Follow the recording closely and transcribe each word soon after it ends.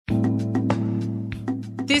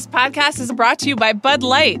This podcast is brought to you by Bud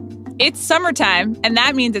Light. It's summertime, and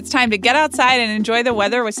that means it's time to get outside and enjoy the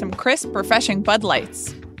weather with some crisp, refreshing Bud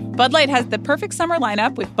Lights. Bud Light has the perfect summer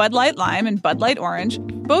lineup with Bud Light Lime and Bud Light Orange,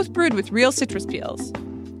 both brewed with real citrus peels.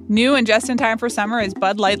 New and just in time for summer is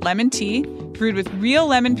Bud Light Lemon Tea, brewed with real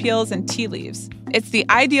lemon peels and tea leaves. It's the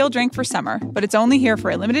ideal drink for summer, but it's only here for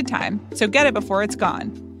a limited time, so get it before it's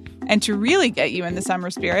gone. And to really get you in the summer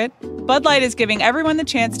spirit, Bud Light is giving everyone the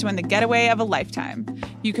chance to win the getaway of a lifetime.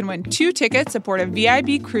 You can win 2 tickets aboard a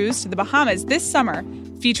VIB cruise to the Bahamas this summer,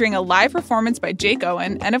 featuring a live performance by Jake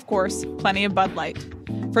Owen and, of course, plenty of Bud Light.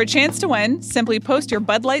 For a chance to win, simply post your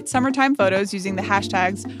Bud Light summertime photos using the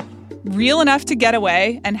hashtags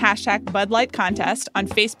RealEnoughToGetAway and hashtag Bud Light Contest on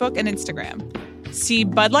Facebook and Instagram. See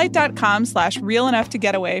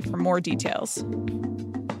budlight.com/RealEnoughToGetAway for more details.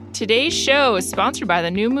 Today's show is sponsored by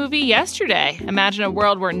the new movie Yesterday. Imagine a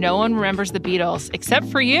world where no one remembers the Beatles except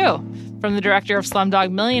for you. From the director of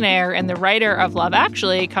Slumdog Millionaire and the writer of Love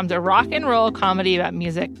Actually comes a rock and roll comedy about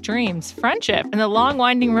music, dreams, friendship, and the long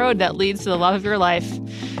winding road that leads to the love of your life.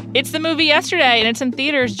 It's the movie Yesterday, and it's in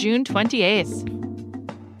theaters June 28th.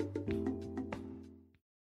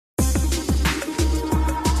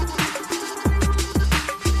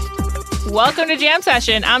 Welcome to Jam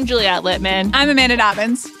Session. I'm Juliette Littman. I'm Amanda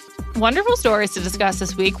Dobbins. Wonderful stories to discuss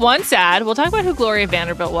this week. One sad. We'll talk about who Gloria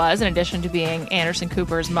Vanderbilt was, in addition to being Anderson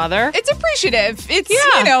Cooper's mother. It's appreciative. It's, she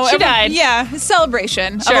died. Yeah, a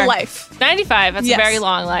celebration of a life. 95. That's a very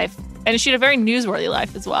long life. And she had a very newsworthy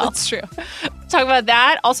life as well. That's true. Talk about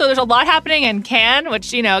that. Also, there's a lot happening in Cannes, which,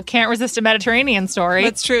 can't resist a Mediterranean story.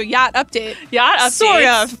 That's true. Yacht update. Sort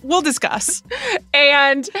of. We'll discuss.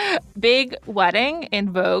 And big wedding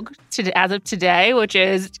in vogue as of today, which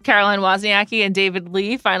is Caroline Wozniacki and David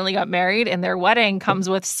Lee finally got married, and their wedding comes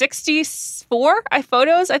with 64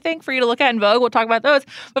 photos, I think, for you to look at in Vogue. We'll talk about those.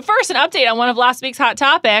 But first, an update on one of last week's hot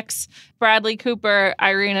topics, Bradley Cooper,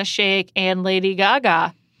 Irina Shayk, and Lady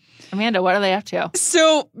Gaga. Amanda, what are they up to?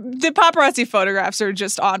 So the paparazzi photographs are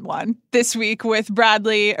just on one this week with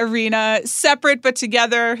Bradley, Irina, separate but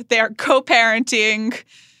together. They are co-parenting.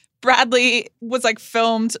 Bradley was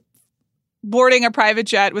filmed boarding a private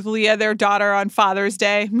jet with Leah, their daughter, on Father's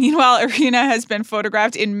Day. Meanwhile, Irina has been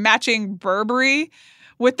photographed in matching Burberry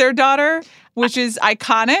with their daughter, which is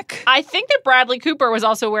iconic. I think that Bradley Cooper was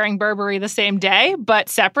also wearing Burberry the same day, but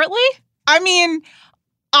separately. I mean,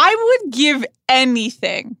 I would give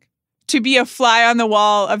anything to be a fly on the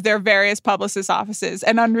wall of their various publicist offices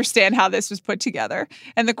and understand how this was put together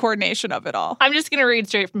and the coordination of it all. I'm just going to read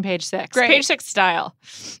straight from page 6. Great. Page 6 style.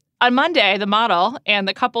 On Monday, the model and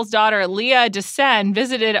the couple's daughter, Leah Descend,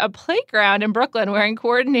 visited a playground in Brooklyn wearing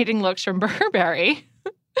coordinating looks from Burberry.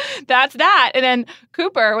 That's that. And then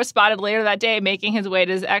Cooper was spotted later that day making his way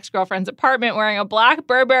to his ex-girlfriend's apartment wearing a black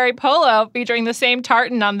Burberry polo featuring the same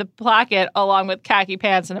tartan on the placket, along with khaki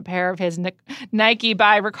pants and a pair of his Nike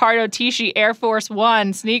by Riccardo Tisci Air Force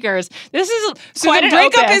One sneakers. This is quite the an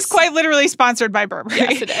breakup opus. Is quite literally sponsored by Burberry.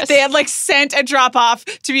 Yes, it is. They had sent a drop-off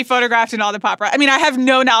to be photographed in all the paparazzi. I mean, I have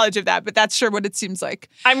no knowledge of that, but that's sure what it seems like.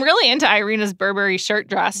 I'm really into Irina's Burberry shirt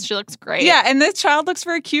dress. She looks great. Yeah, and this child looks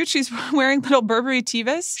very cute. She's wearing little Burberry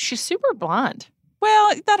Tevas. She's super blonde.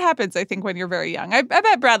 Well, that happens, I think, when you're very young. I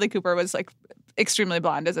bet Bradley Cooper was extremely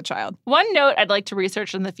blonde as a child. One note I'd like to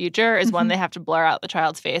research in the future is when they have to blur out the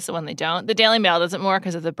child's face and when they don't. The Daily Mail does it more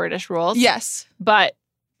because of the British rules. Yes. But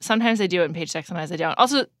sometimes they do it in page 6, sometimes they don't.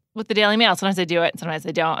 Also, with the Daily Mail, sometimes they do it and sometimes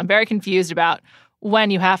they don't. I'm very confused about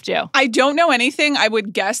when you have to. I don't know anything. I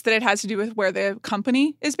would guess that it has to do with where the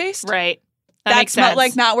company is based. Right. That's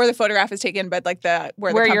not where the photograph is taken, but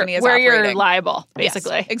where the company is operating. Where you're liable,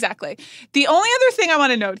 basically. Yes, exactly. The only other thing I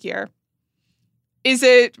want to note here is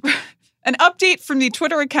an update from the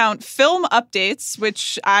Twitter account Film Updates,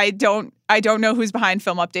 which I don't know who's behind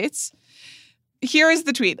Film Updates. Here is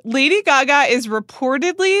the tweet. Lady Gaga is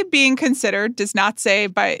reportedly being considered, does not say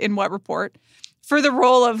in what report, for the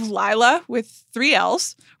role of Lila with 3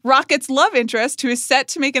 L's, Rocket's love interest, who is set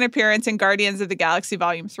to make an appearance in Guardians of the Galaxy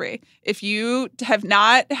Volume 3. If you have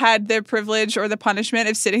not had the privilege or the punishment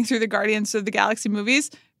of sitting through the Guardians of the Galaxy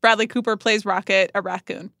movies, Bradley Cooper plays Rocket, a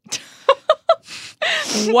raccoon.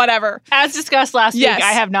 Whatever. As discussed last week,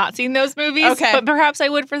 I have not seen those movies, but perhaps I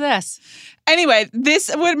would for this. Anyway,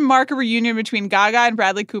 this would mark a reunion between Gaga and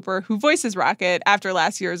Bradley Cooper, who voices Rocket, after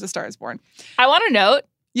last year's A Star is Born. I want to note,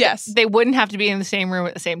 yes, they wouldn't have to be in the same room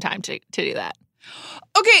at the same time to do that.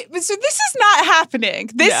 Okay, so this is not happening.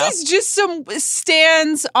 This is just some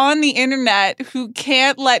stans on the internet who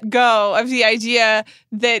can't let go of the idea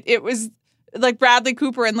that it was Bradley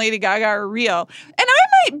Cooper and Lady Gaga are real. And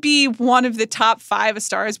I might be one of the top 5 A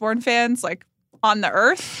Star is Born fans, on the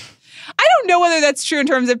earth. I don't know whether that's true in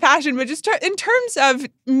terms of passion, but just in terms of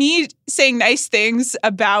me saying nice things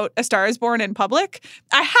about A Star is Born in public,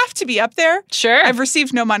 I have to be up there. Sure. I've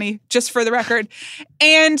received no money, just for the record.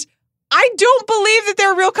 And I don't believe that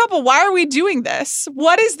they're a real couple. Why are we doing this?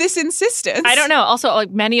 What is this insistence? I don't know. Also,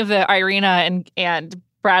 like many of the Irina and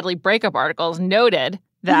Bradley breakup articles noted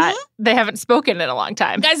that they haven't spoken in a long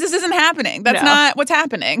time. Guys, this isn't happening. That's not what's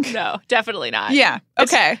happening. No, definitely not. Yeah.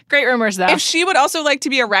 Okay. It's great rumors, though. If she would also like to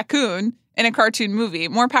be a raccoon in a cartoon movie,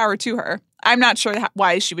 more power to her. I'm not sure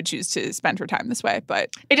why she would choose to spend her time this way, but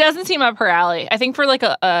it doesn't seem up her alley. I think for like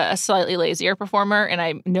a slightly lazier performer, and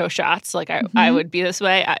I know shots, like I would be this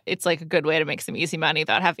way. It's like a good way to make some easy money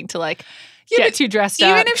without having to like get too dressed up.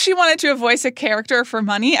 Even if she wanted to voice a character for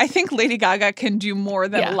money, I think Lady Gaga can do more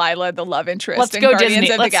than Lila, the love interest. Let's in go Guardians Disney.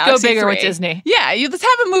 Of the Let's Galaxy go bigger 3. with Disney. Yeah, let's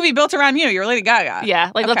have a movie built around you. You're Lady Gaga.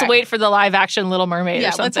 Yeah, like let's wait for the live action Little Mermaid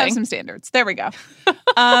or something. Let's have some standards. There we go.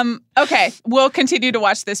 Okay, we'll continue to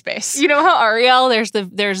watch this space. You know how Ariel, there's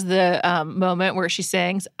the moment where she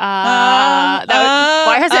sings, why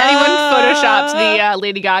hasn't anyone photoshopped the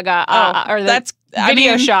Lady Gaga or the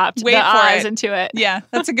video shopped the eyes into it? Yeah,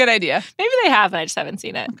 that's a good idea. Maybe they have, and I just haven't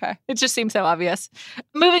seen it. Okay. It just seems so obvious.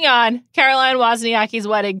 Moving on, Caroline Wozniacki's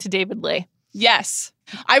wedding to David Lee. Yes.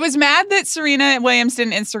 I was mad that Serena Williams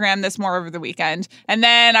didn't Instagram this more over the weekend. And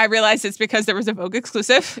then I realized it's because there was a Vogue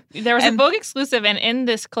exclusive. There was a Vogue exclusive, and in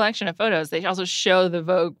this collection of photos, they also show the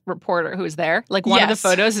Vogue reporter who's there. Like one of the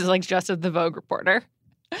photos is like just of the Vogue reporter.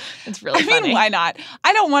 It's really funny. I mean, why not?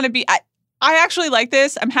 I don't want to be... I actually like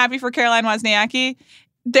this. I'm happy for Caroline Wozniacki.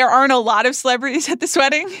 There aren't a lot of celebrities at this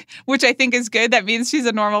wedding, which I think is good. That means she's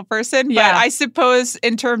a normal person. Yeah. But I suppose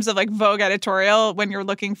in terms of like Vogue editorial, when you're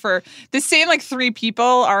looking for the same like 3 people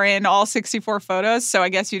are in all 64 photos. So I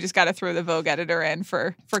guess you just got to throw the Vogue editor in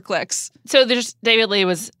for clicks. So there's David Lee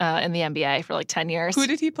was in the NBA for like 10 years. Who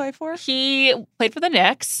did he play for? He played for the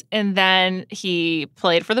Knicks, and then he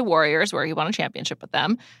played for the Warriors, where he won a championship with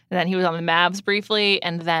them. And then he was on the Mavs briefly,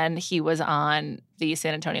 and then he was on the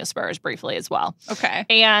San Antonio Spurs briefly as well. Okay.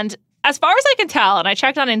 And as far as I can tell, and I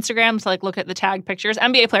checked on Instagram to like look at the tag pictures,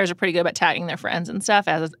 NBA players are pretty good about tagging their friends and stuff,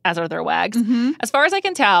 as are their wags. Mm-hmm. As far as I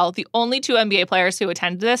can tell, the only 2 NBA players who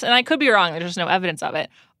attended this, and I could be wrong, there's just no evidence of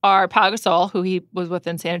it, are Pau Gasol, who he was with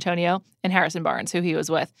in San Antonio, and Harrison Barnes, who he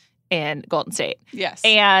was with in Golden State. Yes.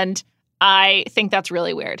 And I think that's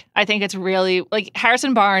really weird. I think it's really, like,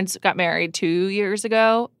 Harrison Barnes got married 2 years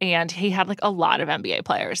ago, and he had, like, a lot of NBA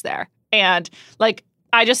players there. And, like,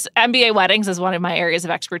 NBA weddings is one of my areas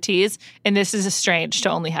of expertise, and this is strange to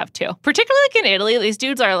only have 2. Particularly, like, in Italy, these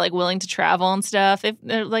dudes are, like, willing to travel and stuff.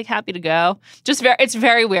 They're, like, happy to go. It's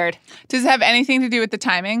very weird. Does it have anything to do with the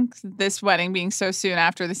timing, this wedding being so soon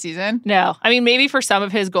after the season? No. I mean, maybe for some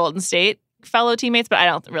of his Golden State fellow teammates, but I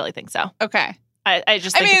don't really think so. Okay. I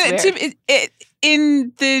just think it's weird.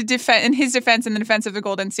 In his defense, in the defense of the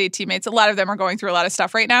Golden State teammates, a lot of them are going through a lot of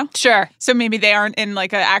stuff right now. Sure. So maybe they aren't in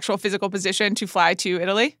like an actual physical position to fly to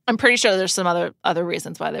Italy. I'm pretty sure there's some other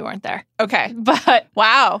reasons why they weren't there. Okay. But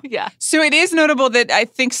wow. Yeah. So it is notable that I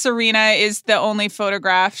think Serena is the only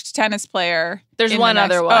photographed tennis player. There's one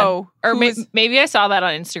other one. Oh, or maybe I saw that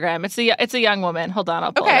on Instagram. It's a young woman. Hold on,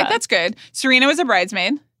 I'll pull it up. That's good. Serena was a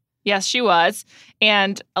bridesmaid. Yes, she was.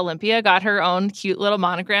 And Olympia got her own cute little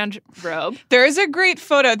monogrammed robe. There is a great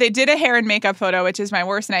photo. They did a hair and makeup photo, which is my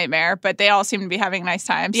worst nightmare, but they all seem to be having a nice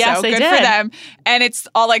time. Yes, so they good did. for them. And it's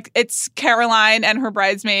all like, it's Caroline and her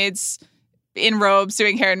bridesmaids in robes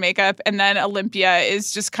doing hair and makeup. And then Olympia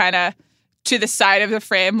is just kind of to the side of the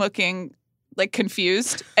frame looking like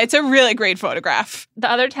confused. It's a really great photograph.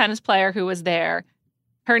 The other tennis player who was there,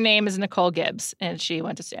 her name is Nicole Gibbs, and she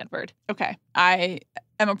went to Stanford. Okay.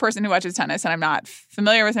 I'm a person who watches tennis, and I'm not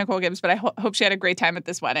familiar with Nicole Gibbs, but I hope she had a great time at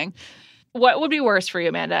this wedding. What would be worse for you,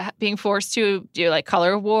 Amanda? Being forced to do like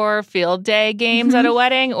color war, field day games at a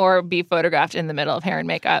wedding, or be photographed in the middle of hair and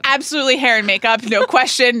makeup? Absolutely hair and makeup. No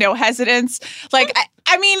question, no hesitance. Like,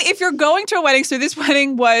 I mean, if you're going to a wedding, so this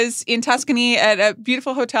wedding was in Tuscany at a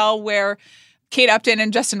beautiful hotel where Kate Upton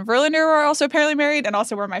and Justin Verlander were also apparently married, and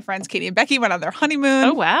also where my friends Katie and Becky went on their honeymoon.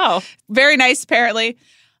 Oh, wow. Very nice, apparently.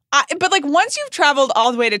 But like once you've traveled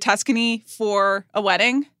all the way to Tuscany for a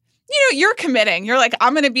wedding, you're committing. You're like,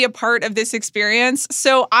 I'm going to be a part of this experience.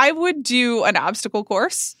 So I would do an obstacle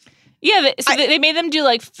course. Yeah, they made them do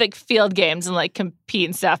like field games and like compete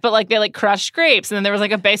and stuff, but like they like crushed grapes, and then there was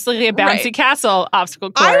like basically a bouncy castle obstacle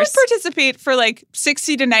course. I would participate for like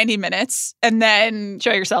 60 to 90 minutes and then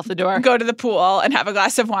show yourself the door, go to the pool and have a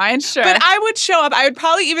glass of wine. Sure. But I would show up. I would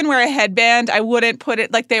probably even wear a headband. I wouldn't put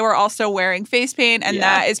it like they were also wearing face paint, and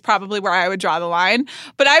that is probably where I would draw the line.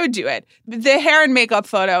 But I would do it. The hair and makeup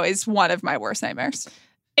photo is one of my worst nightmares.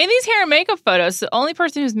 In these hair and makeup photos, the only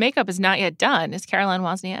person whose makeup is not yet done is Caroline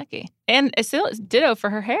Wozniacki. And it's still ditto for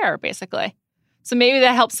her hair, basically. So maybe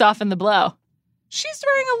that helps soften the blow. She's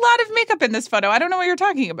wearing a lot of makeup in this photo. I don't know what you're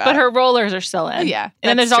talking about. But her rollers are still in. Oh, yeah. And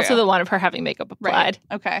then there's true. also the one of her having makeup applied.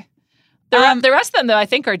 Right. Okay. The rest of them, though, I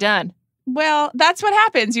think are done. Well, that's what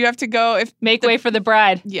happens. You have to go Make way for the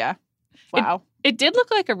bride. Yeah. Wow. It did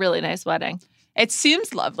look like a really nice wedding. It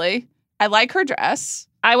seems lovely. I like her dress.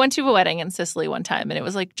 I went to a wedding in Sicily one time, and it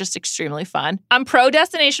was like just extremely fun. I'm pro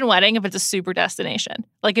destination wedding if it's a super destination.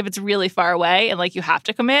 Like if it's really far away and like you have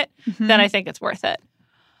to commit, then I think it's worth it.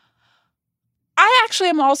 I actually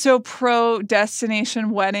am also pro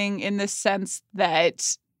destination wedding in the sense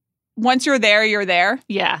that once you're there, you're there.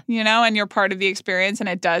 Yeah. You know, and you're part of the experience, and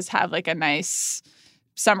it does have like a nice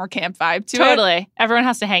summer camp vibe to it. Totally. Everyone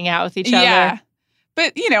has to hang out with each other. Yeah.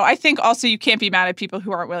 But, you know, I think also you can't be mad at people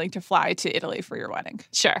who aren't willing to fly to Italy for your wedding.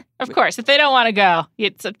 Sure. Of course. If they don't want to go,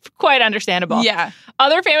 it's quite understandable. Yeah.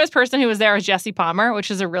 Other famous person who was there was Jesse Palmer, which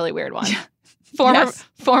is a really weird one.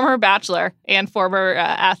 Former bachelor and former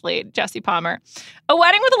athlete, Jesse Palmer. A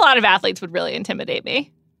wedding with a lot of athletes would really intimidate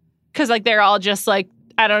me. Because, like, they're all just, like,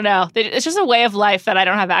 I don't know. It's just a way of life that I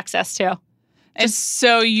don't have access to. And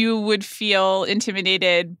so you would feel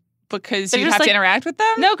intimidated because you'd just have to interact with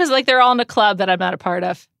them? No, because like they're all in a club that I'm not a part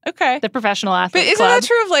of. Okay. The professional athlete But isn't club. that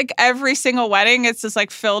true of like every single wedding? It's just like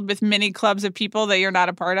filled with mini clubs of people that you're not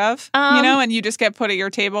a part of, you know, and you just get put at your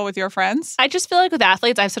table with your friends? I just feel like with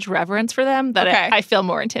athletes, I have such reverence for them that I feel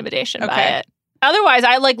more intimidation by it. Otherwise,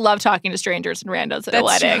 I like love talking to strangers and randos at a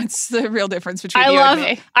wedding. That's the real difference between you and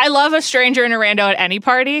me. I love a stranger and a rando at any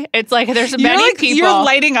party. It's like there's many people. You're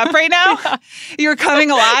lighting up right now. Yeah. You're coming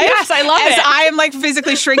alive. Yes, I love it. As I am like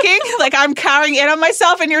physically shrinking, like I'm carrying in on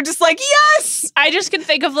myself, and you're just like, yes. I just can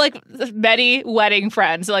think of like many wedding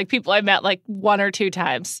friends, like people I met like 1 or 2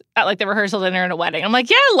 times at like the rehearsal dinner and a wedding. I'm like,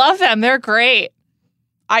 yeah, I love them. They're great.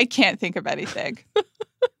 I can't think of anything.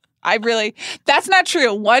 That's not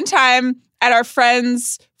true. One time at our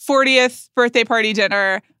friend's 40th birthday party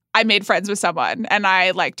dinner, I made friends with someone and I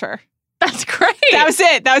liked her. That's great. That was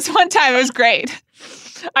it. That was one time. It was great.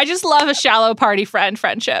 I just love a shallow party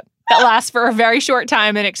friendship that lasts for a very short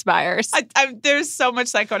time and expires. There's so much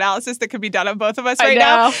psychoanalysis that could be done on both of us right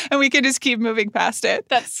now, and we can just keep moving past it.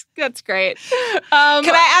 That's great. Can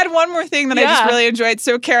I add one more thing that I just really enjoyed?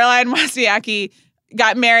 So Caroline Wozniacki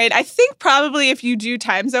got married, I think probably if you do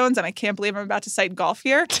time zones, and I can't believe I'm about to cite golf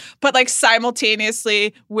here, but like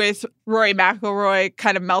simultaneously with Rory McIlroy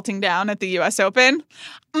kind of melting down at the U.S. Open.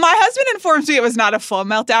 My husband informs me it was not a full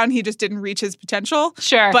meltdown. He just didn't reach his potential.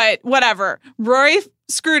 Sure. But whatever. Rory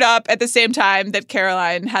screwed up at the same time that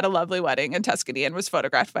Caroline had a lovely wedding in Tuscany and was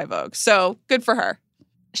photographed by Vogue. So good for her.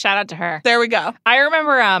 Shout out to her. There we go. I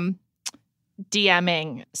remember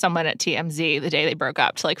DMing someone at TMZ the day they broke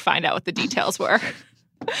up to like find out what the details were.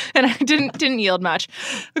 And I didn't yield much.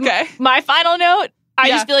 Okay. My final note, I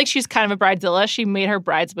just feel like she's kind of a bridezilla. She made her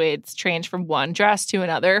bridesmaids change from one dress to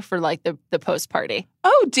another for like the post party.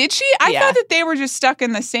 Oh, did she? I thought that they were just stuck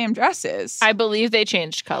in the same dresses. I believe they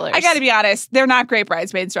changed colors. I got to be honest, they're not great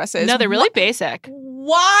bridesmaids dresses. No, they're really basic.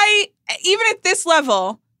 Why, even at this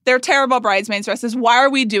level, they're terrible bridesmaids dresses. Why are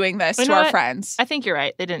we doing this to our friends? I think you're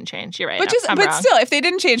right. They didn't change. You're right. But still, if they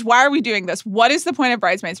didn't change, why are we doing this? What is the point of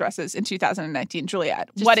bridesmaids dresses in 2019, Juliet?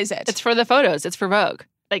 What is it? It's for the photos. It's for Vogue.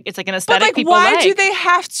 Like it's like an aesthetic. But like, people why do they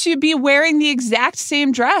have to be wearing the exact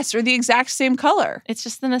same dress or the exact same color? It's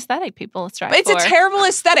just an aesthetic people strive for. It's a terrible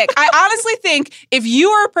aesthetic. I honestly think if you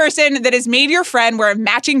are a person that has made your friend wear a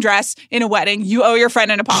matching dress in a wedding, you owe your friend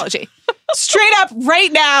an apology. Straight up,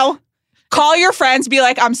 right now, call your friends, be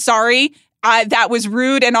like, I'm sorry. That was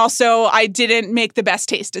rude, and also I didn't make the best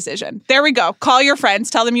taste decision. There we go. Call your friends,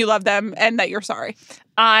 tell them you love them, and that you're sorry.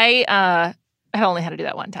 I have only had to do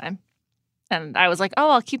that one time. And I was like, oh,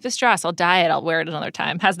 I'll keep this dress. I'll dye it. I'll wear it another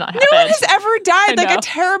time. Has not happened. No one has ever dyed like a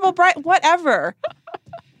terrible bride. Whatever.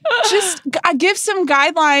 Just give some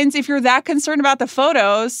guidelines if you're that concerned about the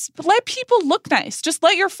photos. But let people look nice. Just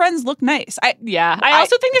let your friends look nice. I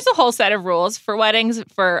also think there's a whole set of rules for weddings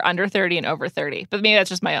for under 30 and over 30. But maybe that's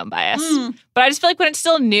just my own bias. But I just feel like when it's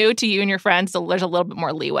still new to you and your friends, there's a little bit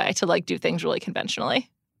more leeway to like do things really conventionally.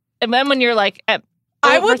 And then when you're like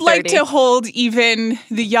I would like to hold even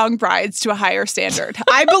the young brides to a higher standard.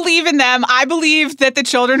 I believe in them. I believe that the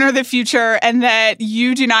children are the future and that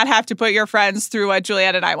you do not have to put your friends through what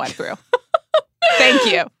Juliet and I went through.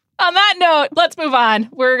 Thank you. On that note, let's move on.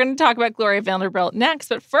 We're going to talk about Gloria Vanderbilt next.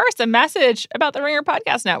 But first, a message about the Ringer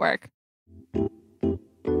Podcast Network.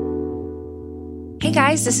 Hey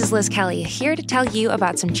guys, this is Liz Kelly here to tell you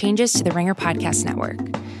about some changes to the Ringer Podcast Network.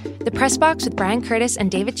 The Press Box with Brian Curtis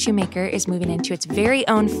and David Shoemaker is moving into its very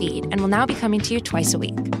own feed and will now be coming to you twice a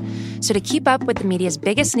week. So to keep up with the media's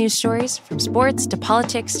biggest news stories, from sports to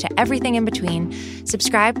politics to everything in between,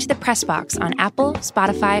 subscribe to The Press Box on Apple,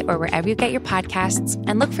 Spotify, or wherever you get your podcasts,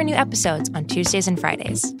 and look for new episodes on Tuesdays and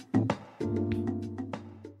Fridays.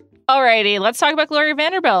 Alrighty, let's talk about Gloria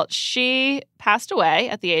Vanderbilt. She passed away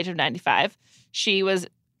at the age of 95. She was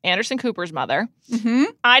Anderson Cooper's mother. Mm-hmm.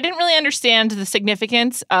 I didn't really understand the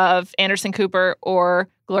significance of Anderson Cooper or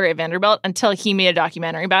Gloria Vanderbilt until he made a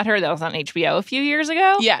documentary about her that was on HBO a few years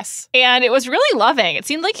ago. Yes. And it was really loving. It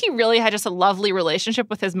seemed like he really had just a lovely relationship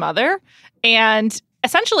with his mother. And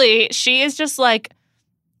essentially, she is just like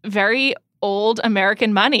very old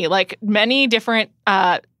American money. Like many different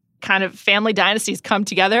kind of family dynasties come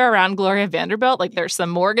together around Gloria Vanderbilt. Like there's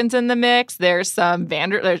some Morgans in the mix. There's some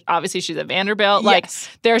obviously she's a Vanderbilt. Like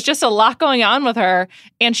there's just a lot going on with her.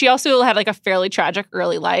 And she also had like a fairly tragic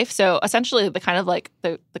early life. So essentially the kind of like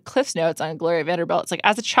the Cliff's Notes on Gloria Vanderbilt, it's like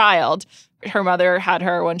as a child, her mother had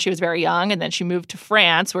her when she was very young. And then she moved to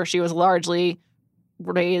France where she was largely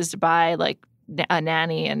raised by like a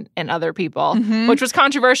nanny and other people, which was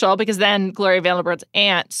controversial because then Gloria Vanderbilt's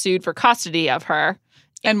aunt sued for custody of her.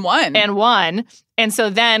 And won. And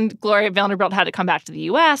so then Gloria Vanderbilt had to come back to the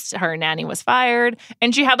U.S. Her nanny was fired.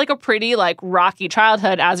 And she had like a pretty like rocky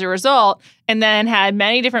childhood as a result. And then had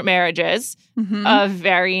many different marriages of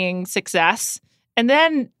varying success. And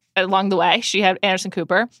then along the way, she had Anderson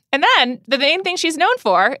Cooper. And then the main thing she's known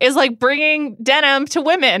for is like bringing denim to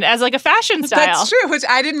women as like a fashion style. That's true, which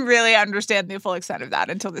I didn't really understand the full extent of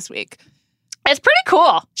that until this week. It's pretty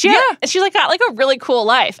cool. She like got like a really cool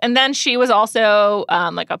life. And then she was also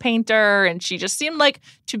like a painter, and she just seemed like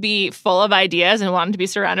to be full of ideas and wanted to be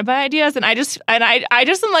surrounded by ideas. And I just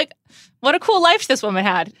am like, what a cool life this woman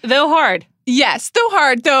had, though hard. Yes, though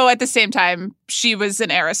hard, though at the same time, she was an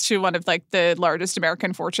heiress to one of like the largest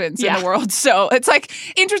American fortunes in the world. So it's like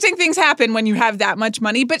interesting things happen when you have that much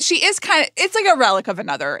money, but she is it's like a relic of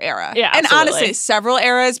another era. Yeah, and absolutely. honestly, several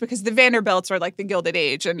eras, because the Vanderbilts are like the Gilded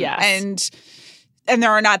Age, and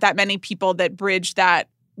there are not that many people that bridge that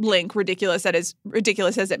link, ridiculous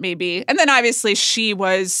as it may be. And then obviously she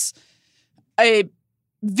was a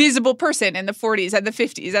visible person in the 40s and the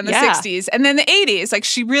 50s and the 60s and then the 80s. Like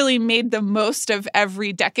she really made the most of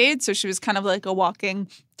every decade. So she was kind of like a walking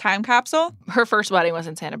time capsule. Her first wedding was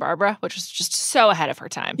in Santa Barbara, which was just so ahead of her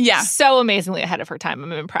time. Yeah. So amazingly ahead of her time.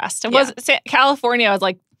 I'm impressed. California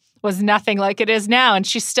was nothing like it is now, and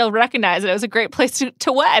she still recognized it was a great place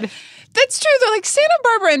to wed. That's true, though. Like Santa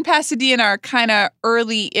Barbara and Pasadena are kind of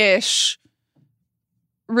early-ish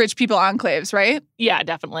rich people enclaves, right? Yeah,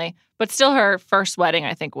 definitely. But still, her first wedding,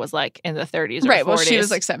 I think, was like in the 30s or 40s. Right, well, she was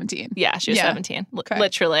like 17. Yeah, she was 17,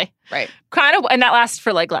 literally. Right. Kind of, and that lasted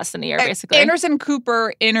for like less than a year, basically. Anderson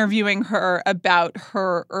Cooper interviewing her about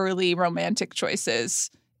her early romantic choices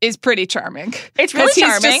is pretty charming. It's really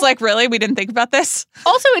charming. He's just like, really? We didn't think about this?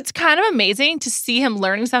 Also, it's kind of amazing to see him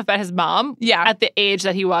learning stuff about his mom at the age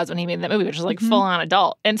that he was when he made that movie, which is like full-on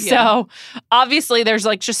adult. And so, obviously, there's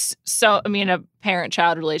like just a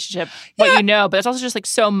parent-child relationship, but there's also just like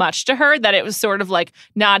so much to her that it was sort of like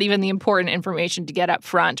not even the important information to get up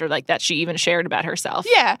front or like that she even shared about herself.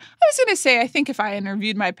 Yeah. I was going to say, I think if I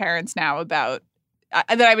interviewed my parents now about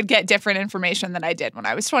that I would get different information than I did when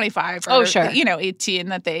I was 25 or 18,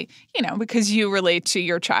 that they, because you relate to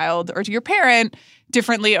your child or to your parent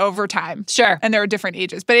differently over time. Sure. And there are different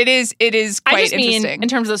ages. But it is quite interesting. Mean, in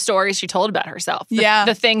terms of the stories she told about herself.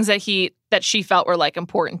 The things that she felt were like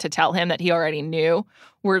important to tell him that he already knew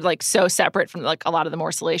were like so separate from like a lot of the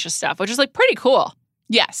more salacious stuff, which is like pretty cool.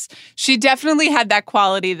 Yes. She definitely had that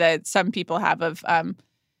quality that some people have of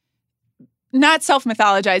not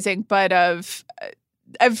self-mythologizing, but of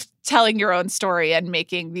telling your own story and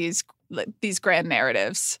making these grand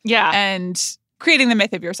narratives. Yeah. And creating the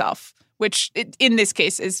myth of yourself, which in this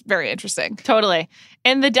case is very interesting. Totally.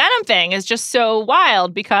 And the denim thing is just so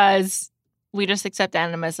wild because we just accept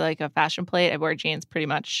denim as like a fashion plate. I wear jeans pretty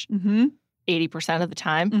much 80% of the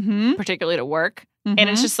time, particularly to work. And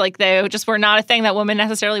it's just like they just were not a thing that women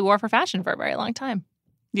necessarily wore for fashion for a very long time.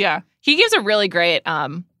 Yeah. He gives a really great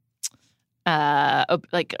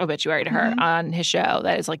obituary to her on his show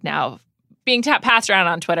that is like now being passed around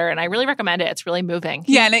on Twitter, and I really recommend it. It's really moving.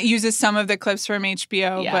 Yeah, and it uses some of the clips from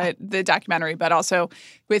HBO, but the documentary, but also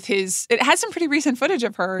with it has some pretty recent footage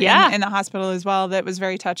of her in the hospital as well that was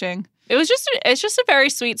very touching. It's just a very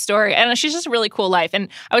sweet story, and she's just a really cool life. And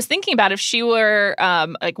I was thinking about if she were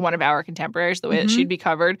like one of our contemporaries, the way that she'd be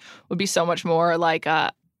covered would be so much more like,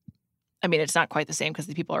 it's not quite the same because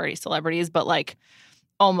the people are already celebrities, but like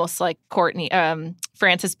almost like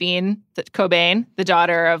Frances Bean, Cobain, the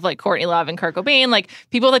daughter of like Courtney Love and Kurt Cobain, like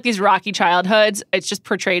people with like these rocky childhoods. It's just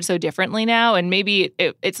portrayed so differently now. And maybe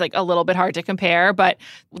it's like a little bit hard to compare, but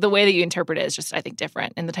the way that you interpret it is just, I think,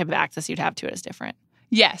 different. And the type of access you'd have to it is different.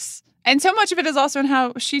 Yes. And so much of it is also in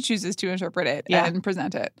how she chooses to interpret it and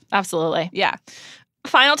present it. Absolutely. Yeah.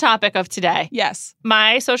 Final topic of today. Yes.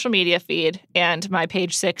 My social media feed and my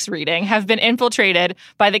Page Six reading have been infiltrated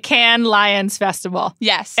by the Cannes Lions Festival.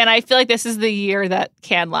 Yes. And I feel like this is the year that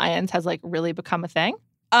Cannes Lions has like really become a thing.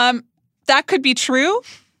 That could be true.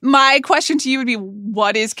 My question to you would be,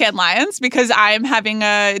 what is Cannes Lions? Because I'm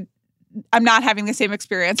not having the same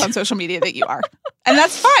experience on social media that you are. And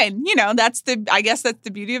that's fine. You know, I guess that's the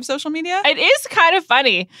beauty of social media. It is kind of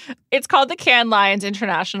funny. It's called the Cannes Lions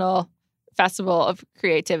International Festival of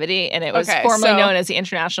Creativity, and it was formerly known as the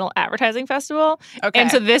International Advertising Festival. Okay. And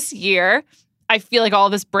so this year, I feel like all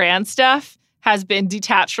this brand stuff has been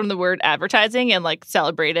detached from the word advertising and like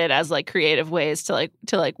celebrated as like creative ways to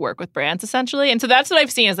work with brands, essentially. And so that's what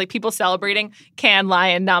I've seen is like people celebrating Cannes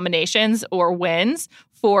Lion nominations or wins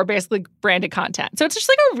for basically branded content. So it's just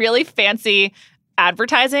like a really fancy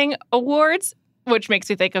advertising awards, which makes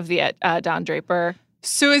me think of the Don Draper.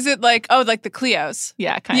 So is it like, like the Clios?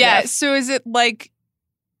 Yeah, kind of. Yeah, so is it like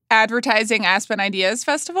advertising Aspen Ideas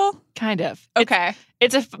Festival? Kind of. Okay.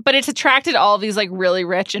 But it's attracted all of these like really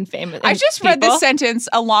rich and famous I just read this sentence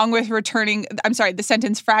the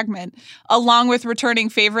sentence fragment, along with returning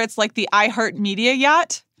favorites like the iHeartMedia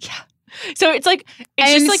yacht. Yeah. So it's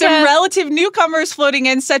just like some relative newcomers floating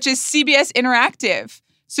in, such as CBS Interactive.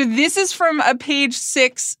 So this is from a Page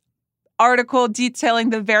Six article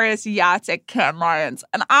detailing the various yachts at Cannes Lions.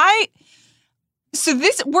 And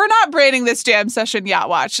we're not branding this jam session Yacht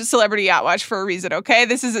Watch, Celebrity Yacht Watch, for a reason, okay?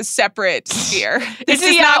 This is a separate sphere. This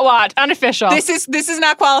is Yacht Watch, unofficial. This does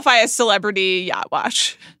not qualify as Celebrity Yacht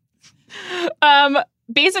Watch.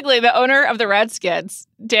 Basically, the owner of the Redskins,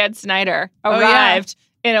 Dan Snyder, arrived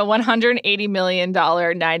in a $180 million,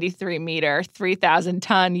 93-meter,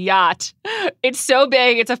 3,000-ton yacht. It's so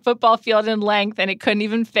big, it's a football field in length, and it couldn't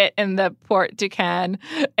even fit in the Port de Cannes,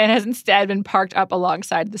 and has instead been parked up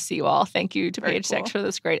alongside the seawall. Thank you to Page Six for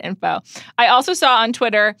this great info. I also saw on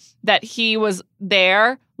Twitter that he was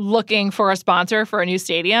there looking for a sponsor for a new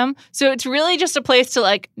stadium. So it's really just a place to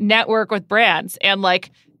like network with brands and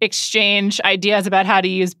like exchange ideas about how to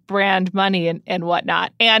use brand money and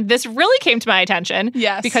whatnot. And this really came to my attention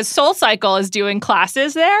because SoulCycle is doing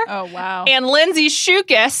classes there. Oh, wow. And Lindsay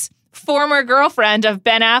Shukis, former girlfriend of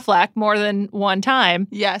Ben Affleck more than one time.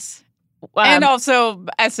 Yes. And also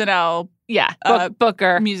SNL. Yeah.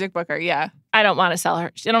 Booker. Music booker, yeah. I don't want to sell her.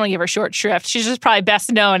 I don't want to give her short shrift. She's just probably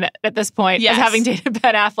best known at this point as having dated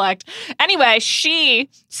Ben Affleck. Anyway, she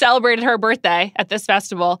celebrated her birthday at this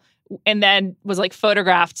festival and then was like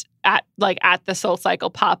photographed at the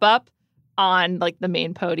SoulCycle pop-up on like the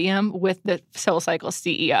main podium with the SoulCycle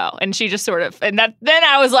CEO. And she just sort of, then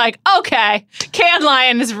I was like, okay, Cannes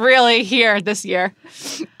Lion is really here this year.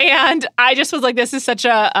 And I just was like, this is such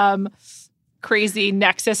a crazy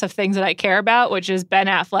nexus of things that I care about, which is Ben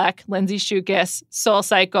Affleck, Lindsay Shukis,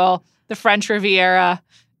 SoulCycle, the French Riviera,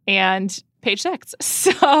 and Page Six.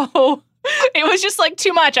 So it was just like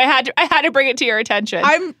too much. I had to bring it to your attention.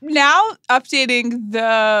 I'm now updating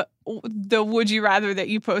the would you rather that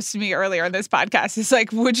you posted me earlier in this podcast. It's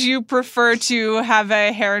like, would you prefer to have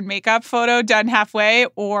a hair and makeup photo done halfway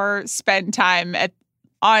or spend time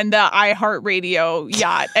on the iHeartRadio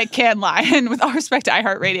yacht at Cannes Lion? With all respect to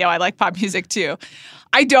iHeartRadio, I like pop music too.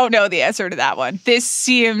 I don't know the answer to that one. This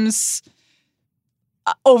seems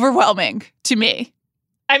overwhelming to me.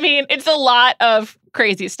 I mean, it's a lot of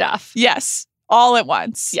crazy stuff. Yes. All at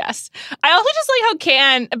once. Yes. I also just like how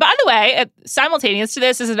Cannes, by the way, simultaneous to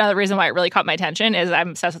this is another reason why it really caught my attention is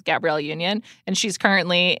I'm obsessed with Gabrielle Union, and she's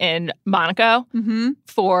currently in Monaco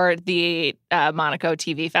for the Monaco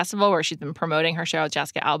TV Festival where she's been promoting her show with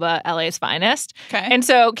Jessica Alba, LA's Finest. Okay. And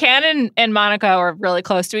so Cannes and Monaco are really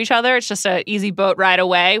close to each other. It's just an easy boat ride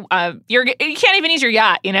away. You can't even use your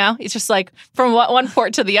yacht, you know? It's just like from one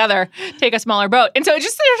port to the other, take a smaller boat. And so there's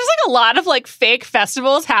just like a lot of like fake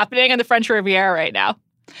festivals happening on the French Riviera right now.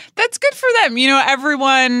 That's good for them. You know,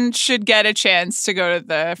 everyone should get a chance to go to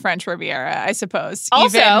the French Riviera, I suppose.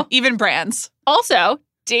 Also, even brands. Also,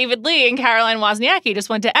 David Lee and Caroline Wozniacki just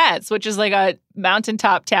went to Eds, which is like a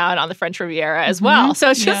mountaintop town on the French Riviera as well.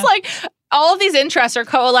 So it's just like all of these interests are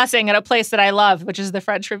coalescing at a place that I love, which is the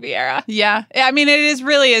French Riviera. Yeah. I mean, it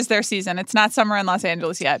really is their season. It's not summer in Los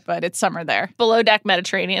Angeles yet, but it's summer there. Below Deck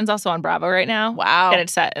Mediterranean's also on Bravo right now. Wow. And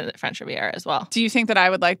it's set in the French Riviera as well. Do you think that I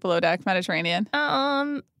would like Below Deck Mediterranean?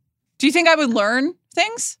 Do you think I would learn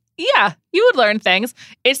things? Yeah, you would learn things.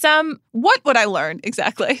 It's What would I learn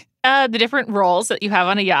exactly? the different roles that you have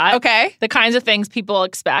on a yacht. Okay. The kinds of things people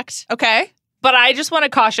expect. Okay. But I just want to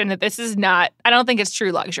caution that this is not, I don't think it's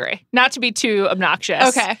true luxury. Not to be too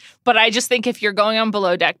obnoxious. Okay. But I just think if you're going on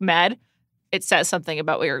below deck med, it says something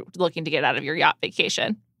about what you're looking to get out of your yacht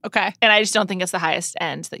vacation. Okay. And I just don't think it's the highest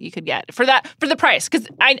end that you could get for the price. Because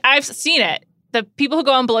I've seen it. The people who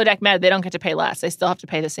go on below deck med, they don't get to pay less. They still have to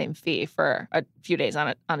pay the same fee for a few days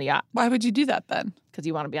on a yacht. Why would you do that then? Because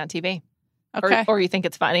you want to be on TV. Okay. Or you think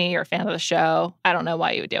it's funny. You're a fan of the show. I don't know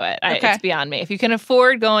why you would do it. Okay. It's beyond me. If you can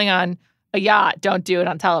afford going on a yacht, don't do it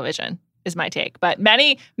on television, is my take. But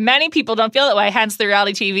many, many people don't feel that way, hence the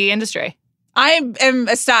reality TV industry. I am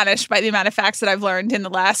astonished by the amount of facts that I've learned in the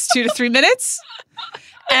last 2 to 3 minutes.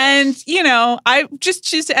 And, I just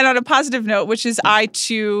choose to end on a positive note, which is I,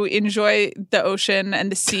 too, enjoy the ocean and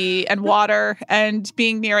the sea and water and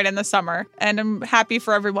being near it in the summer. And I'm happy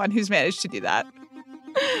for everyone who's managed to do that.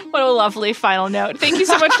 What a lovely final note. Thank you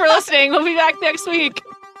so much for listening. We'll be back next week.